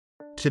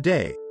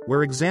Today,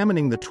 we're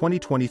examining the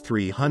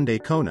 2023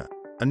 Hyundai Kona,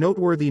 a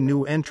noteworthy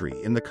new entry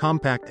in the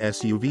compact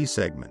SUV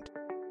segment.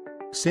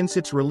 Since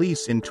its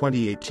release in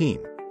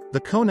 2018, the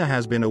Kona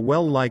has been a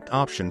well-liked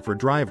option for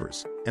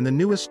drivers, and the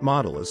newest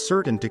model is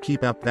certain to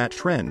keep up that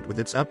trend with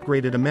its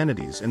upgraded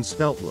amenities and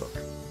svelte look.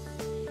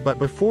 But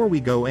before we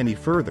go any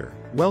further,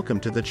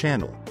 welcome to the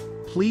channel.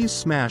 Please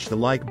smash the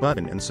like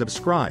button and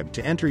subscribe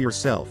to enter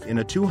yourself in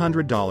a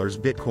 $200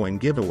 Bitcoin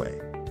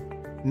giveaway.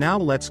 Now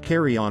let's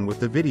carry on with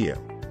the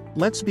video.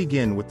 Let's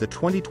begin with the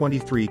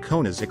 2023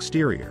 Kona's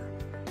exterior.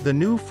 The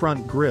new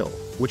front grille,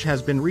 which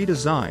has been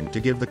redesigned to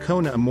give the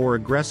Kona a more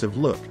aggressive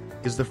look,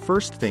 is the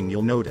first thing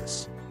you'll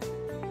notice.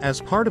 As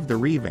part of the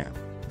revamp,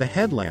 the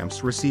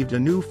headlamps received a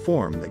new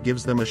form that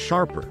gives them a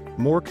sharper,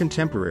 more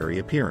contemporary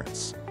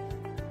appearance.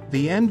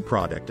 The end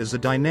product is a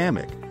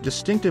dynamic,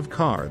 distinctive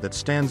car that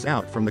stands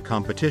out from the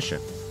competition.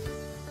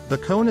 The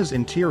Kona's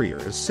interior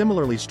is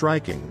similarly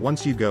striking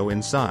once you go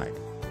inside.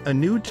 A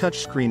new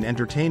touchscreen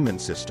entertainment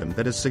system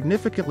that is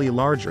significantly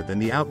larger than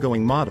the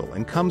outgoing model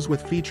and comes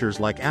with features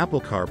like Apple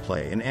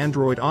CarPlay and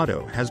Android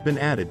Auto has been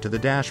added to the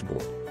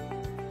dashboard.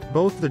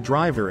 Both the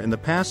driver and the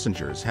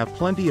passengers have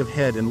plenty of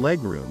head and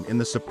legroom in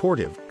the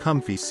supportive,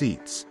 comfy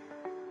seats.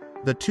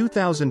 The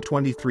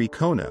 2023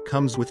 Kona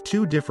comes with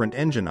two different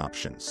engine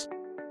options.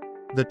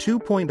 The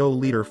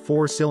 2.0-liter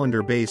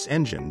four-cylinder base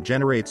engine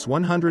generates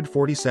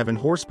 147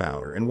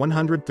 horsepower and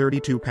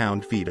 132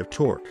 pound-feet of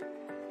torque.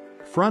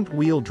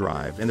 Front-wheel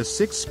drive and a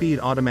 6-speed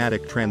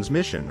automatic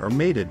transmission are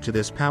mated to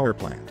this power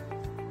plant.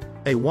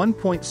 A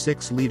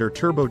 1.6-liter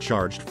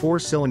turbocharged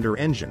four-cylinder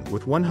engine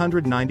with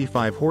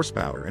 195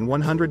 horsepower and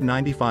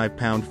 195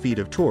 pound-feet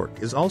of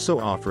torque is also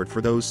offered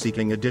for those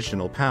seeking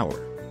additional power.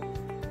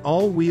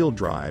 All-wheel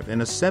drive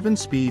and a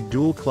 7-speed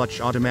dual-clutch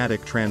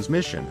automatic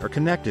transmission are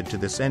connected to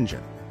this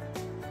engine.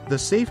 The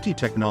safety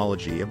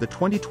technology of the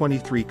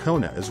 2023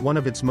 Kona is one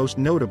of its most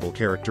notable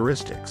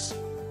characteristics.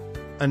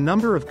 A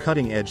number of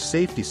cutting-edge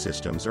safety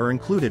systems are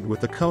included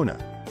with the Kona,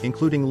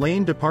 including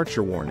lane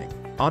departure warning,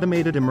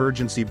 automated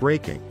emergency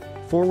braking,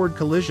 forward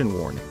collision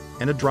warning,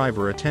 and a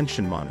driver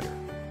attention monitor.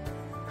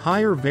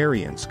 Higher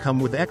variants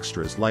come with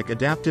extras like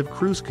adaptive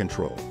cruise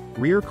control,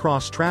 rear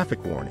cross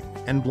traffic warning,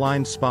 and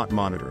blind spot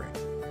monitoring.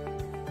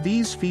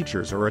 These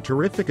features are a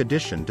terrific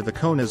addition to the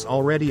Kona's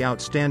already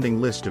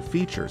outstanding list of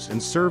features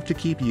and serve to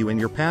keep you and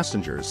your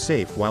passengers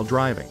safe while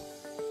driving.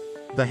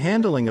 The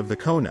handling of the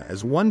Kona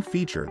is one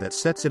feature that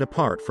sets it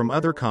apart from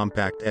other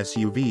compact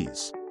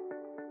SUVs.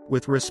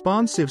 With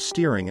responsive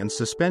steering and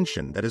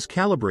suspension that is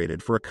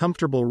calibrated for a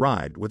comfortable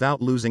ride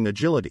without losing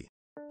agility,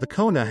 the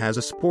Kona has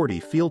a sporty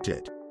feel to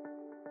it.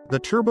 The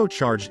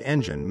turbocharged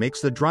engine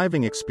makes the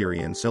driving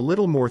experience a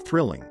little more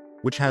thrilling,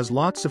 which has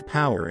lots of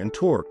power and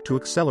torque to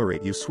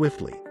accelerate you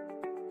swiftly.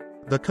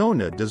 The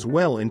Kona does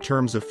well in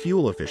terms of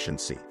fuel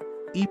efficiency.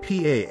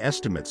 EPA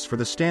estimates for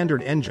the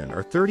standard engine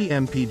are 30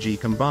 mpg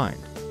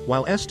combined,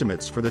 while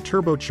estimates for the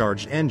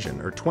turbocharged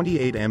engine are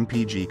 28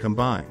 mpg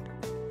combined.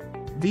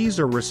 These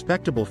are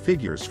respectable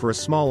figures for a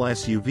small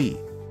SUV,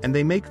 and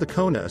they make the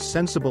Kona a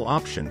sensible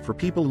option for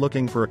people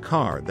looking for a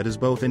car that is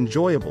both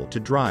enjoyable to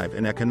drive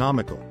and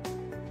economical.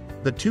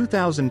 The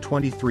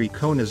 2023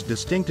 Kona's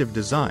distinctive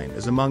design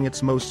is among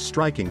its most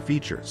striking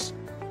features.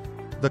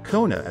 The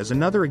Kona is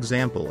another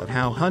example of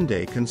how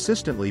Hyundai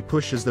consistently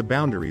pushes the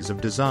boundaries of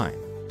design.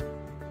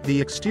 The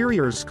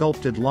exterior's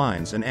sculpted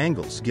lines and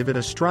angles give it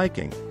a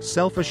striking,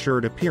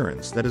 self-assured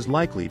appearance that is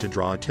likely to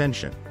draw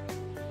attention.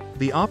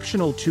 The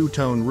optional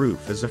two-tone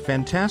roof is a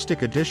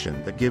fantastic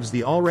addition that gives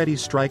the already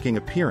striking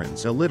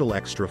appearance a little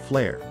extra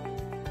flair.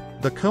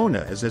 The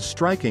Kona is as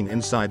striking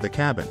inside the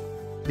cabin.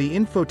 The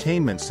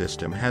infotainment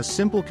system has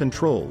simple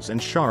controls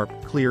and sharp,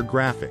 clear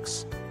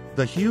graphics.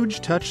 The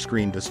huge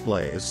touchscreen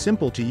display is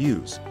simple to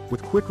use,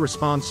 with quick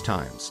response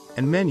times,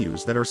 and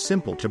menus that are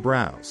simple to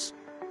browse.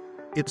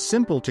 It's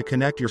simple to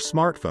connect your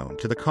smartphone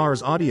to the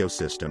car's audio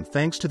system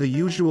thanks to the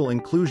usual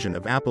inclusion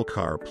of Apple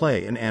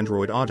CarPlay and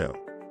Android Auto.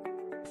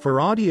 For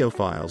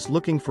audiophiles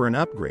looking for an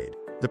upgrade,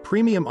 the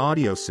premium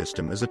audio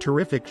system is a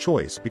terrific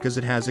choice because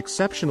it has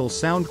exceptional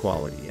sound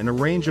quality and a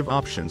range of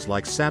options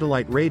like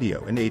satellite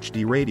radio and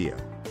HD radio.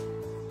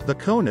 The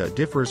Kona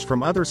differs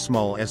from other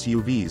small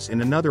SUVs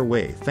in another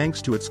way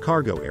thanks to its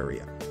cargo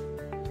area.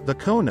 The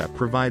Kona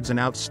provides an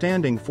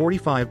outstanding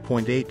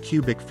 45.8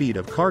 cubic feet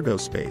of cargo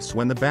space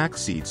when the back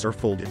seats are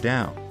folded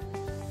down.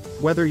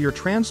 Whether you're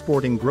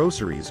transporting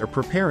groceries or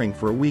preparing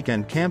for a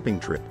weekend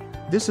camping trip,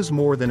 this is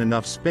more than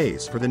enough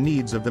space for the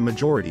needs of the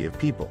majority of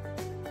people.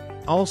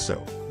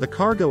 Also, the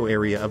cargo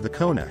area of the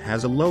Kona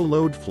has a low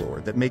load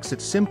floor that makes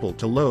it simple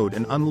to load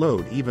and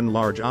unload even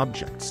large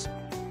objects.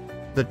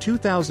 The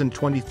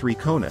 2023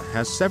 Kona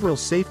has several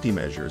safety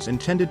measures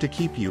intended to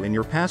keep you and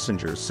your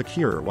passengers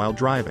secure while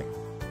driving.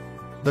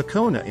 The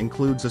Kona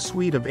includes a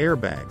suite of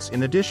airbags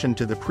in addition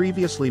to the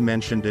previously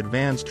mentioned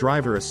advanced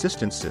driver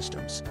assistance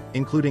systems,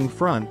 including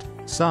front,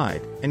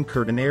 side, and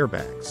curtain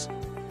airbags.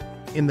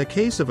 In the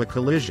case of a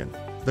collision,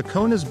 the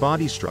Kona's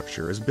body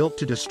structure is built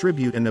to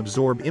distribute and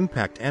absorb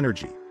impact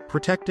energy,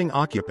 protecting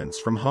occupants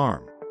from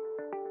harm.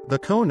 The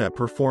Kona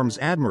performs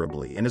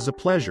admirably and is a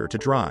pleasure to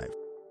drive.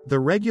 The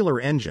regular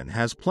engine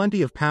has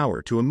plenty of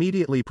power to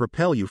immediately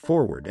propel you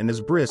forward and is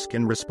brisk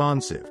and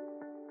responsive.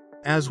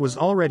 As was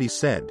already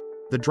said,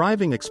 the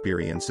driving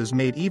experience is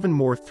made even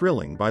more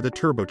thrilling by the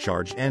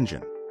turbocharged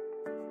engine.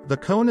 The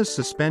Kona's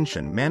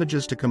suspension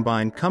manages to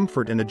combine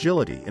comfort and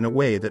agility in a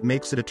way that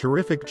makes it a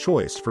terrific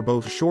choice for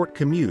both short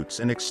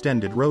commutes and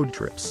extended road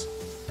trips.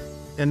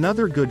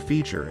 Another good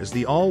feature is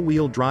the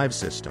all-wheel drive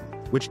system,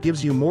 which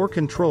gives you more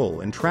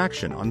control and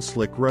traction on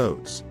slick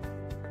roads.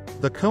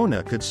 The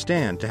Kona could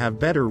stand to have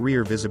better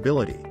rear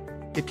visibility.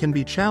 It can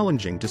be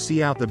challenging to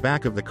see out the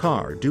back of the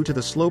car due to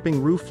the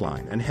sloping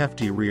roofline and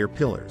hefty rear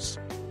pillars.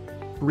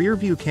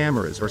 Rear-view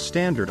cameras are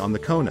standard on the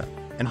Kona,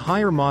 and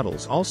higher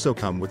models also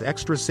come with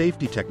extra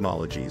safety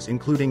technologies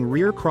including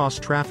rear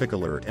cross-traffic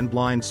alert and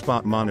blind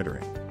spot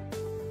monitoring.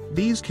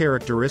 These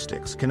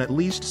characteristics can at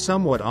least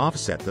somewhat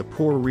offset the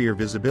poor rear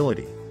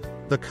visibility.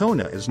 The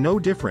Kona is no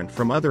different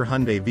from other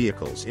Hyundai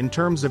vehicles in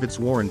terms of its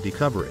warranty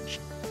coverage.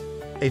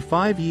 A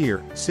 5-year,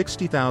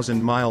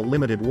 60,000-mile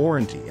limited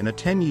warranty and a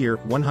 10-year,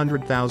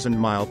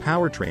 100,000-mile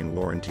powertrain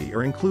warranty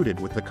are included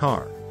with the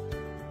car.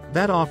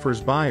 That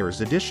offers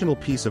buyers additional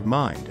peace of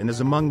mind and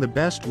is among the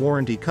best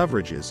warranty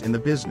coverages in the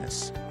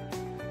business.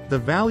 The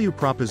value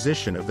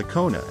proposition of the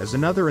Kona is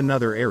another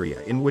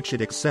area in which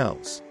it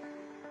excels.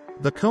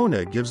 The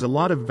Kona gives a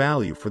lot of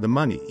value for the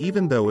money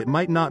even though it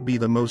might not be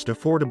the most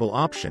affordable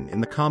option in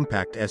the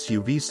compact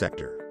SUV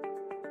sector.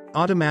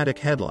 Automatic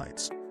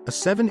headlights, a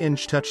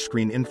 7-inch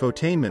touchscreen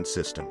infotainment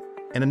system,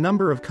 and a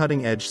number of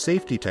cutting-edge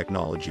safety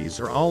technologies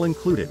are all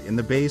included in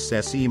the base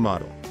SE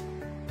model.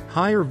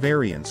 Higher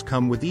variants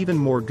come with even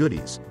more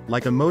goodies,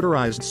 like a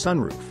motorized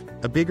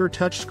sunroof, a bigger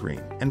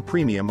touchscreen, and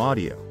premium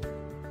audio.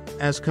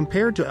 As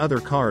compared to other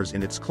cars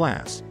in its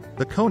class,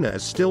 the Kona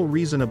is still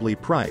reasonably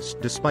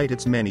priced despite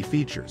its many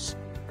features.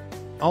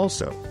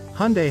 Also,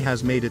 Hyundai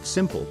has made it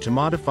simple to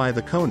modify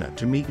the Kona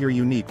to meet your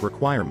unique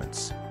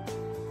requirements.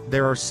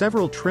 There are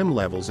several trim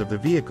levels of the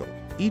vehicle,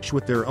 each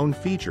with their own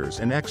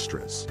features and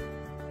extras.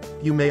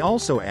 You may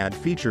also add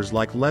features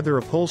like leather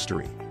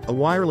upholstery, a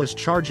wireless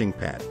charging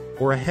pad,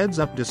 or a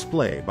heads-up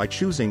display by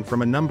choosing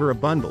from a number of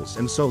bundles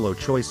and solo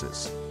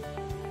choices.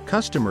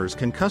 Customers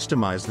can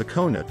customize the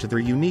Kona to their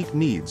unique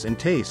needs and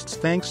tastes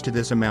thanks to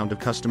this amount of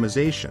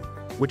customization,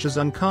 which is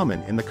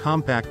uncommon in the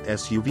compact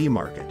SUV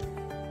market.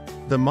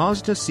 The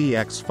Mazda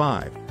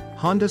CX-5,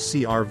 Honda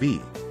CR-V,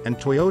 and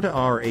Toyota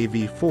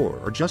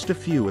RAV4 are just a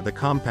few of the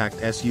compact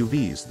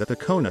SUVs that the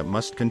Kona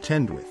must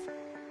contend with.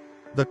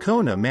 The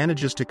Kona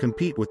manages to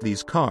compete with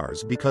these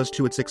cars because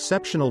to its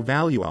exceptional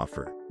value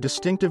offer,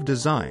 distinctive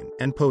design,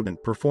 and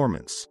potent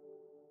performance.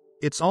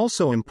 It's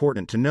also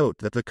important to note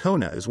that the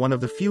Kona is one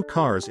of the few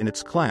cars in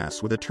its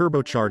class with a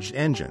turbocharged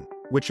engine,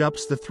 which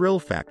ups the thrill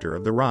factor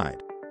of the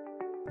ride.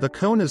 The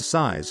Kona's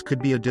size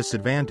could be a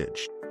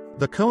disadvantage.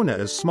 The Kona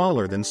is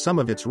smaller than some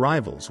of its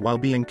rivals while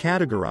being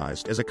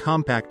categorized as a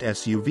compact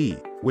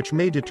SUV, which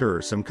may deter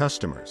some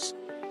customers.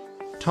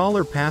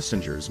 Taller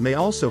passengers may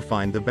also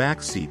find the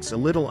back seats a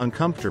little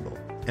uncomfortable,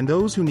 and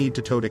those who need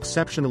to tote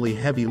exceptionally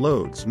heavy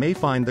loads may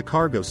find the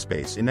cargo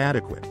space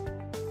inadequate.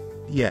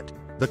 Yet,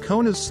 the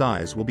Kona's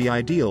size will be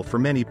ideal for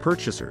many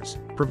purchasers,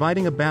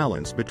 providing a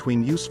balance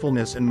between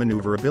usefulness and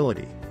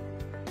maneuverability.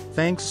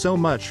 Thanks so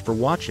much for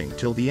watching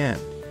till the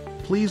end.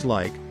 Please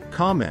like,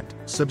 comment,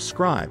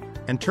 subscribe,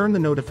 and turn the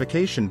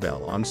notification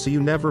bell on so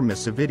you never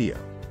miss a video.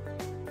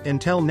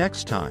 Until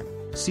next time,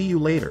 see you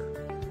later.